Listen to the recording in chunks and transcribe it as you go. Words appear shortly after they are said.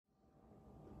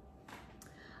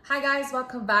Hi guys,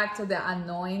 welcome back to the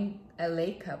Annoying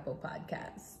LA Couple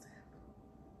podcast.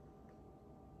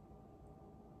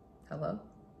 Hello?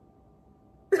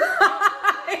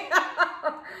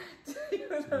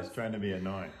 He's trying to be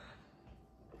annoying.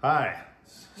 Hi.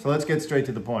 So let's get straight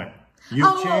to the point.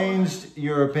 You've changed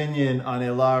your opinion on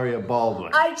Hilaria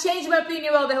Baldwin. I changed my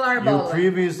opinion about Hilaria Baldwin.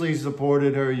 You previously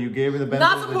supported her. You gave her the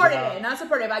benefit Not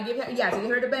supported. I give her, yes, I give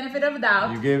her the benefit of the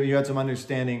doubt. You had some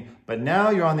understanding, but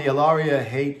now you're on the Hilaria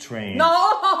hate train.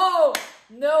 No,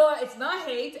 it's not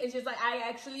hate. It's just like I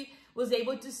actually was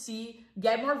able to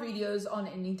get more videos on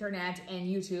the internet and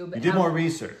YouTube. You did more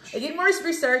research. I did more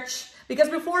research because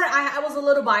before I was a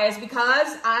little biased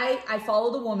because I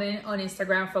followed the woman on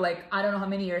Instagram for like, I don't know how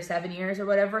many years, 7 years or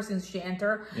whatever since she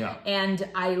entered. Yeah. And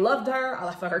I loved her. I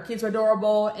thought her kids were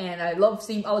adorable. And I love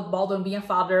seeing Alec Baldwin being a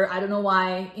father. I don't know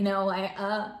why,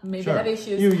 maybe I have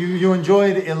issues. You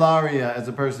enjoyed Hilaria as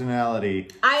a personality.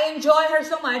 I enjoy her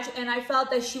so much. And I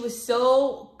felt that she was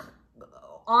so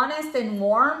honest and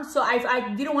warm, so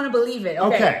I didn't want to believe it.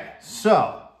 Okay,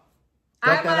 so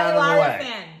I'm a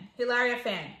Hilaria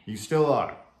fan. You still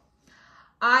are.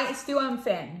 I still am a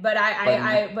fan, but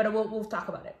we'll talk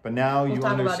about it. But now you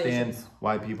understand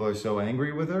why people are so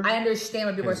angry with her? I understand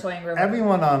why people are so angry with her.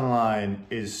 Everyone online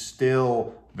is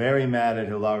still very mad at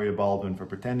Hilaria Baldwin for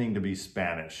pretending to be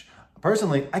Spanish.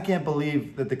 Personally, I can't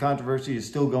believe that the controversy is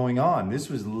still going on. This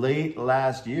was late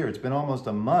last year. It's been almost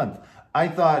a month. I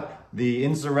thought the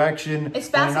insurrection and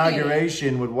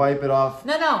inauguration would wipe it off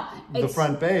the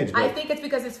front page. I think it's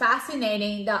because it's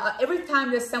fascinating that every time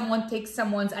that someone takes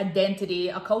someone's identity,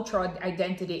 a cultural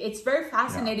identity, it's very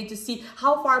fascinating to see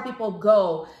how far people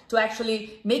go to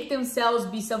actually make themselves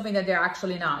be something that they're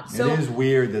actually not. So it is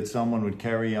weird that someone would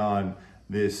carry on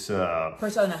this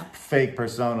fake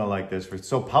persona like this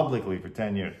so publicly for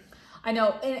 10 years. I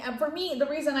know. And for me, the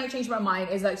reason I changed my mind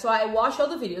is like, so I watched all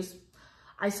the videos.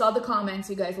 I saw the comments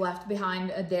you guys left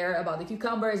behind there about the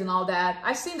cucumbers and all that.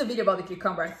 I've seen the video about the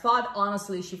cucumber. I thought,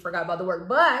 honestly, she forgot about the word.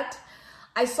 But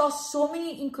I saw so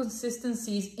many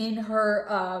inconsistencies in her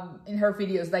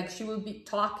videos. Like, she would be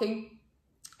talking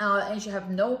and she have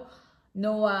no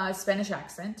Spanish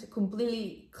accent.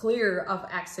 Completely clear of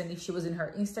accent if she was in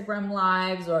her Instagram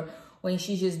lives or when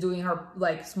she's just doing her,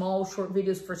 like, small, short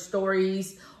videos for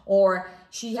stories. Or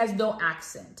she has no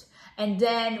accent. And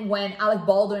then when Alec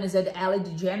Baldwin is at the Ellen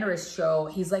DeGeneres show,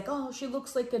 he's like, oh, she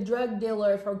looks like a drug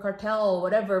dealer from Cartel or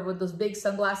whatever with those big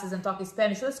sunglasses and talking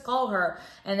Spanish. Let's call her.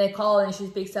 And they call and she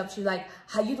picks up. She's like,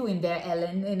 how you doing there,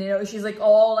 Ellen? And, she's like,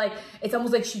 oh, like, it's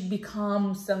almost like she'd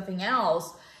become something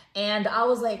else. And I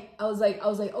was like,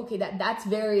 okay,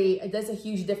 that's a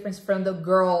huge difference from the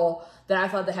girl that I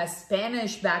thought that has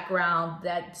Spanish background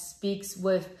that speaks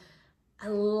with a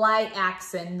light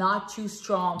accent, not too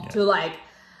strong to like,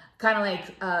 kind of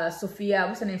like Sofia,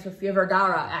 what's her name? Sofia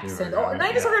Vergara accent. Or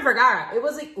not even Sofia Vergara. It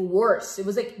was like worse. It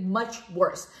was like much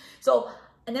worse. So,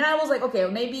 and then I was like, okay,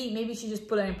 well, maybe she just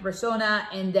put on a persona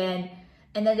and then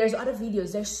there's other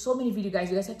videos. There's so many videos,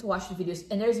 guys. You guys have to watch the videos.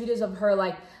 And there's videos of her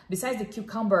like, besides the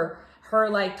cucumber, her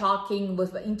like talking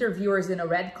with interviewers in a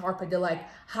red carpet. They're like,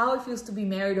 how it feels to be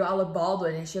married to Alec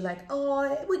Baldwin. And she's like,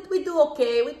 oh, we do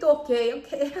okay.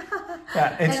 Okay.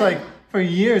 Yeah, it's like for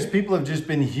years, people have just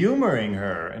been humoring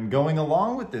her and going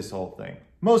along with this whole thing.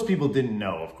 Most people didn't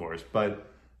know, of course,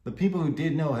 but the people who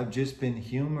did know have just been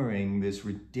humoring this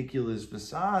ridiculous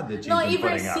facade that she's been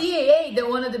putting up. CAA, they're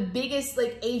one of the biggest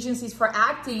like agencies for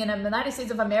acting in the United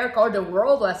States of America or the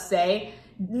world, let's say,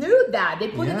 knew that. They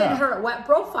put it in her web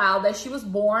profile that she was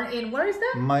born in, where is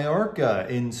that? Mallorca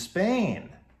in Spain.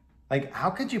 Like, how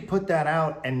could you put that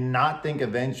out and not think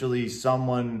eventually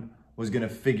someone was going to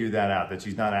figure that out, that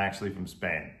she's not actually from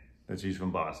Spain, that she's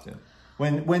from Boston?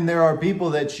 When there are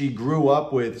people that she grew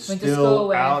up with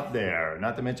still out there,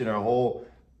 not to mention her whole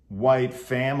white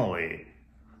family.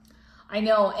 I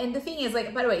know. And the thing is,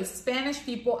 like, by the way, Spanish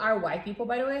people are white people,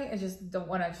 by the way. I just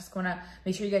want to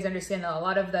make sure you guys understand that a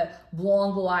lot of the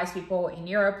blue eyes people in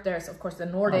Europe, there's, of course, the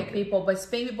Nordic people, but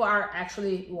Spain people are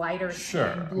actually lighter.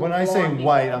 Sure. When I say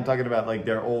white, I'm talking about, like,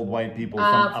 they're old white people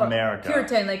from America.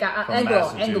 Puritan, like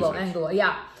Anglo,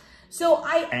 yeah. So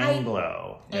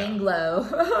Anglo.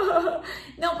 No,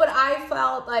 but I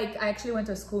felt like I actually went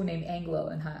to a school named Anglo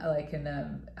in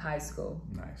high school.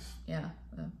 Nice. Yeah.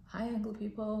 Hi, Anglo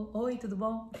people. Oi, to the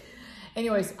ball.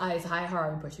 Anyways, it's hi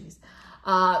hard in Portuguese.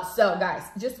 So guys,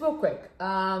 just real quick.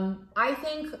 I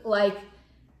think like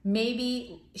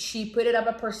maybe she put it up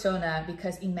a persona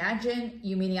because imagine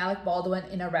you meeting Alec Baldwin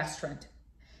in a restaurant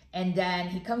and then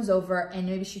he comes over and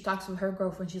maybe she talks with her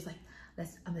girlfriend. She's like,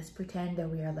 let's pretend that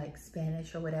we are like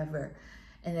Spanish or whatever.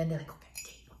 And then they're like,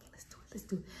 okay, let's do it. let's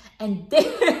do it. And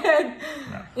then,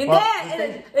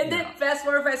 then fast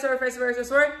forward,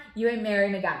 you ain't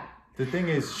marrying a guy. The thing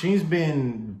is, she's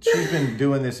been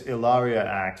doing this Hilaria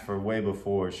act for way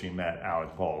before she met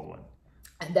Alec Baldwin.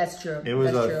 And that's true. It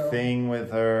was a thing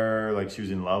with her, like she was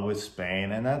in love with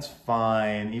Spain, and that's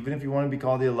fine. Even if you want to be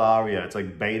called Hilaria, it's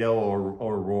like Beto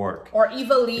or Rourke. Or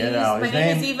Evilise. You know, my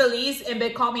name is Evilise, and they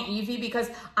call me Evie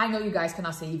because I know you guys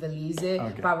cannot say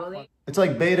Evilise, probably. It's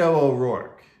like Beto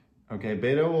O'Rourke. Okay,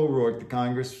 Beto O'Rourke,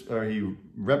 he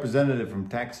representative from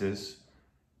Texas.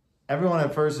 Everyone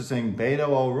at first is saying Beto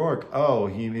O'Rourke. Oh,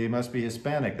 he must be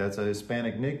Hispanic. That's a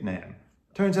Hispanic nickname.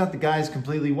 Turns out the guy's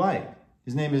completely white.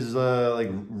 His name is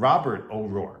like Robert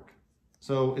O'Rourke.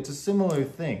 So it's a similar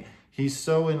thing. He's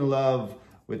so in love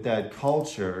with that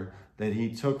culture that he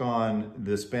took on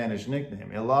the Spanish nickname.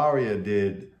 Hilaria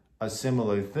did a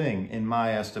similar thing, in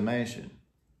my estimation.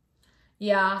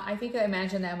 Yeah, I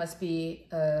imagine that must be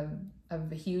a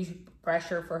huge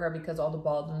pressure for her because all the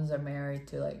Baldwins are married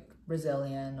to like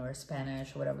Brazilian or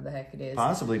Spanish or whatever the heck it is.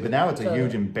 Possibly, but now it's a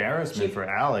huge embarrassment for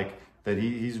Alec that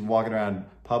he's walking around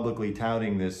publicly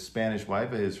touting this Spanish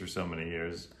wife of his for so many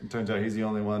years. It turns out he's the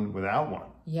only one without one.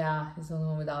 Yeah, he's the only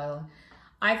one without one.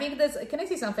 I think this, can I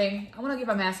say something? I want to give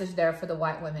a message there for the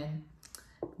white women.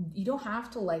 You don't have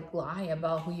to like lie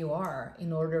about who you are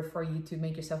in order for you to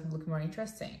make yourself look more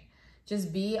interesting.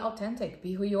 Just be authentic,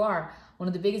 be who you are. One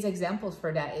of the biggest examples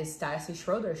for that is Stacy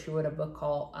Schroeder. She wrote a book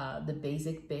called The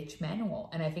Basic Bitch Manual.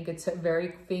 And I think it's a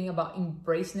very thing about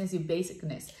embracing your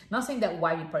basicness. Not saying that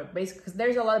white people are basic, because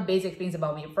there's a lot of basic things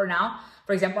about me. For now,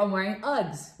 for example, I'm wearing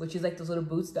Uggs, which is like those little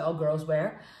boots that all girls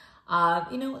wear.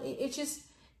 You know, it's just,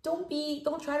 don't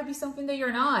try to be something that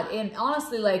you're not. And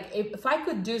honestly, like, if I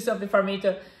could do something for me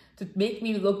to make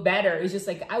me look better, it's just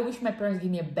like, I wish my parents gave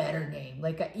me a better name,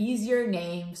 like an easier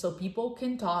name so people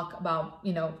can talk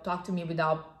to me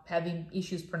without having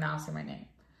issues pronouncing my name.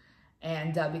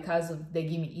 And because they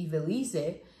give me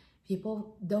Evilise,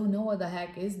 people don't know what the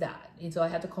heck is that. And so I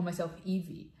had to call myself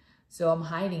Evie. So I'm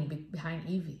hiding behind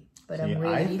Evie. But I'm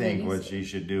really I think what she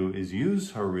should do is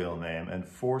use her real name and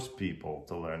force people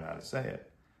to learn how to say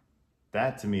it.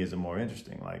 That to me is a more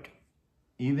interesting, like,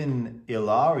 even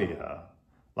Hilaria,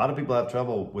 a lot of people have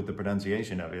trouble with the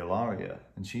pronunciation of Hilaria.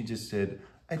 And she just said,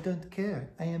 I don't care.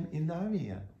 I am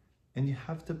Hilaria. And you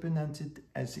have to pronounce it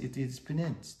as it is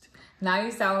pronounced. Now you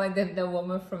sound like the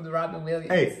woman from the Robin Williams.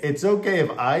 Hey, it's okay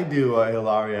if I do a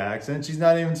Hilaria accent. She's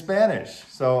not even Spanish.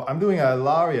 So I'm doing a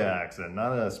Hilaria accent,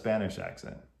 not a Spanish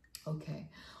accent. Okay.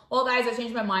 Well, guys, I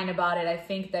changed my mind about it. I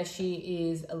think that she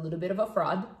is a little bit of a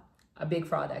fraud. A big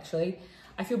fraud, actually.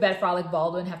 I feel bad for Alec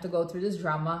Baldwin have to go through this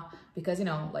drama because, you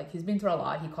know, like, he's been through a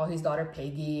lot. He called his daughter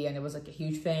Peggy, and it was like a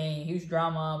huge thing, huge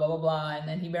drama, blah, blah, blah. And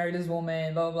then he married this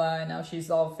woman, blah, blah, blah. And now she's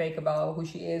all fake about who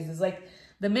she is. It's like,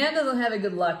 the man doesn't have a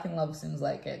good luck in love, seems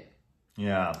like it.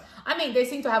 Yeah. I mean, they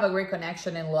seem to have a great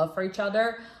connection and love for each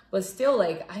other, but still,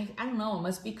 like, I don't know. It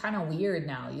must be kind of weird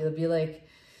now. You'll be like,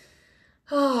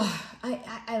 oh, I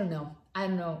don't know. I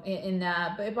don't know.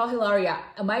 But about Hilaria,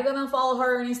 am I going to follow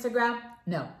her on Instagram?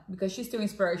 No, because she's too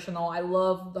inspirational. I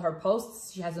love her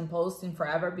posts. She hasn't posted in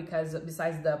forever because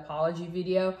besides the apology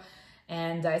video,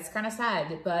 and it's kind of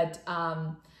sad, but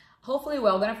hopefully we're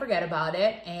all going to forget about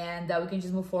it, and we can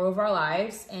just move forward with our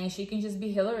lives, and she can just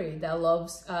be Hillary that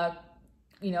loves,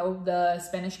 you know, the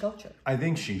Spanish culture. I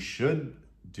think she should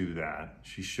do that.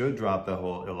 She should drop the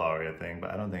whole Hilaria thing,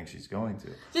 but I don't think she's going to.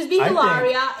 Just be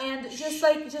Hilaria and just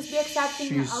be accepting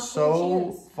of who she is. She's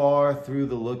so far through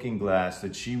the looking glass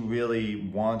that she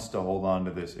really wants to hold on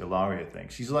to this Hilaria thing.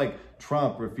 She's like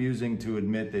Trump refusing to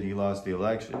admit that he lost the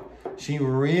election. She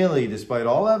really, despite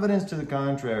all evidence to the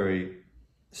contrary,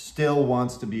 still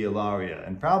wants to be Hilaria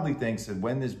and probably thinks that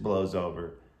when this blows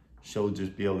over, she'll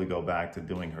just be able to go back to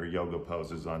doing her yoga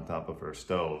poses on top of her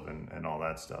stove and all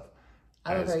that stuff.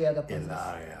 I love her yoga poses.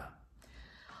 Hilaria.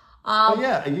 But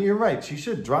yeah, you're right. She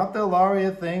should drop the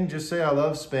Hilaria thing. Just say, I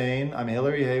love Spain. I'm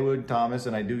Hillary Haywood Thomas,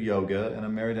 and I do yoga, and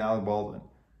I'm married to Alec Baldwin.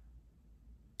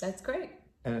 That's great.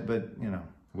 But, you know,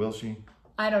 will she?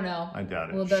 I don't know. I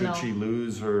doubt it. We'll should she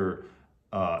lose her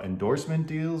endorsement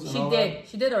deals? She did.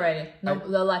 She did already. No,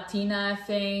 the Latina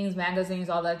things, magazines,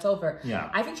 all that's over.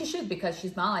 Yeah. I think she should because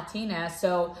she's not Latina.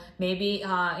 So maybe,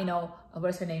 you know,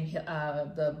 what's her name?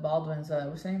 The Baldwin's,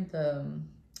 what's her name?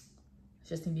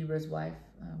 Justin Bieber's wife,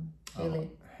 Haley.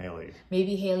 Haley.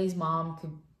 Maybe Haley's mom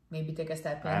could maybe take a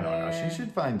step in I don't know. there. She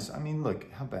should find. I mean, look,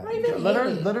 how bad. Or even Let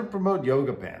Haley. her promote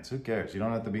yoga pants. Who cares? You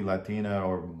don't have to be Latina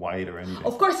or white or anything.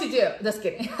 Of course you do. Just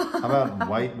kidding. How about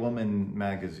White Woman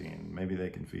magazine? Maybe they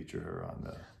can feature her on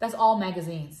the. That's all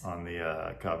magazines. On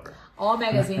the cover. All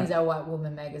magazines are White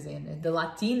Woman magazine. The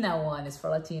Latina one is for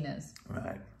Latinas.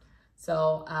 Right.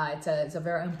 So it's a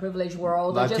very unprivileged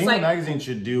world. Latina just like, magazine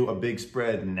should do a big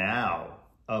spread now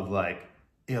of like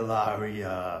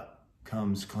Hilaria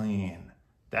comes clean.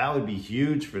 That would be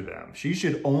huge for them. She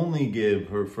should only give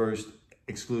her first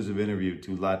exclusive interview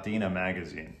to Latina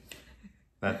magazine.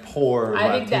 That poor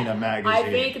Latina magazine. I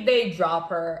think they drop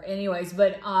her anyways.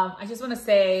 But I just want to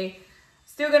say,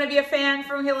 still gonna be a fan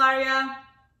from Hilaria.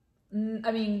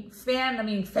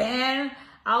 Fan.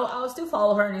 I'll still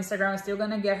follow her on Instagram. I'm still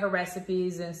gonna get her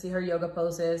recipes and see her yoga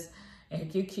poses and her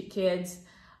cute kids.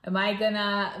 Am I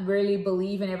gonna really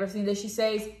believe in everything that she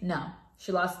says? No.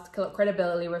 She lost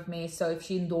credibility with me. So if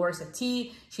she endorses a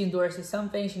tea, she endorses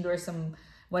something, she endorses some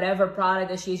whatever product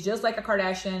that she's just like a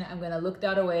Kardashian, I'm gonna look the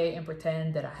other way and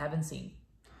pretend that I haven't seen.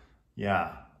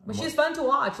 Yeah. But she's fun to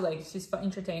watch, like she's fun,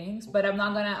 entertaining, but I'm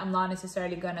not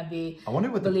necessarily gonna be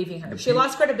believing her. She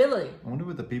lost credibility. I wonder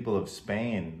what the people of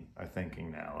Spain are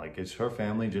thinking now. Like, is her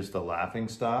family just a laughing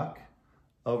stock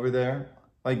over there?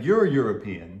 Like, you're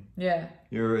European. Yeah.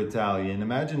 You're Italian.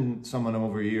 Imagine someone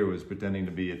over here was pretending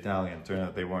to be Italian. Turned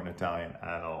out they weren't Italian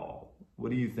at all.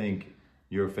 What do you think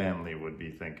your family would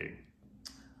be thinking?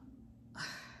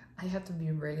 I have to be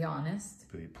really honest.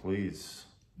 Please.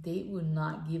 They would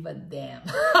not give a damn.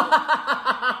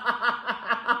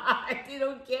 They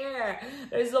don't care.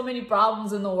 There's so many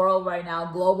problems in the world right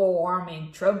now. Global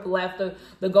warming. Trump left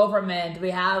the government.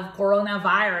 We have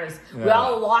coronavirus. Yeah. We're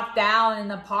all locked down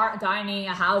in tiny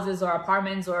houses or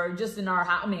apartments or just in our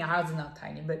house. I mean, our house is not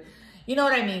tiny, but you know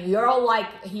what I mean? You're all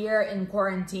like here in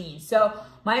quarantine. So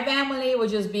my family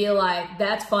would just be like,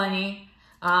 that's funny.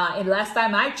 And last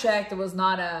time I checked, it was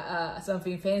not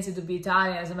something fancy to be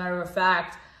Italian. As a matter of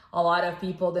fact, a lot of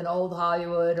people in old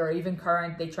Hollywood or even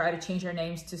current, they try to change their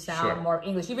names to sound more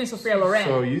English. Even Sophia Loren.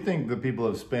 So you think the people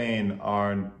of Spain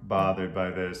aren't bothered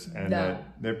by this, and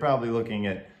that they're probably looking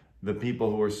at the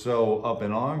people who are so up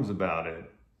in arms about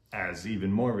it as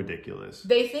even more ridiculous?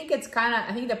 They think it's kind of,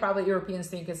 I think that probably Europeans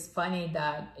think it's funny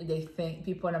that they think,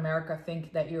 people in America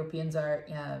think that Europeans are,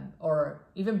 or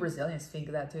even Brazilians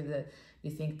think that too, that they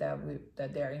think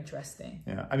that they're interesting.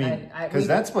 Yeah, I mean, because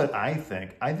that's what I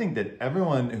think. I think that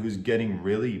everyone who's getting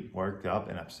really worked up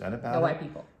and upset about white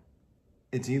people.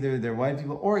 It's either they're white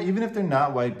people, or even if they're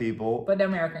not white people. But they're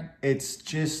American. It's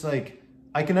just like,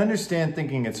 I can understand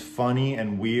thinking it's funny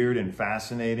and weird and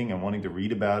fascinating and wanting to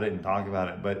read about it and talk about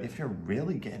it. But if you're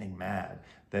really getting mad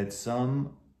that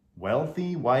some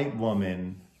wealthy white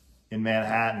woman in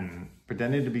Manhattan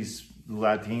pretended to be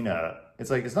Latina, it's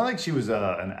like, it's not like she was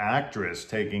an actress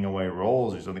taking away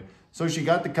roles or something. So she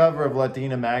got the cover of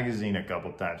Latina magazine a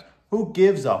couple times. Who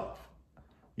gives up?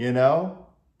 You know?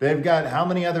 They've got how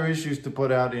many other issues to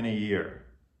put out in a year?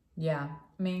 Yeah.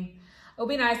 I mean, it would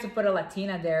be nice to put a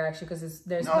Latina there, actually, because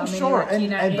there's so many sure.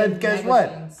 Latina and but guess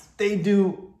magazines. What? They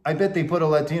do, I bet they put a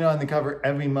Latina on the cover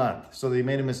every month. So they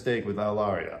made a mistake with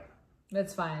Hilaria.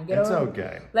 That's fine. It's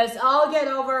okay. Let's all get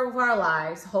over with our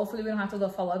lives. Hopefully we don't have to do a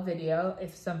follow-up video.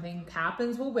 If something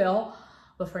happens, we will.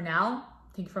 But for now,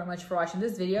 thank you very much for watching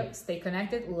this video. Stay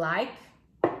connected, like,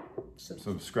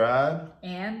 subscribe,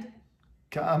 and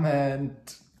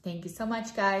comment. Thank you so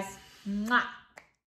much, guys. Mwah.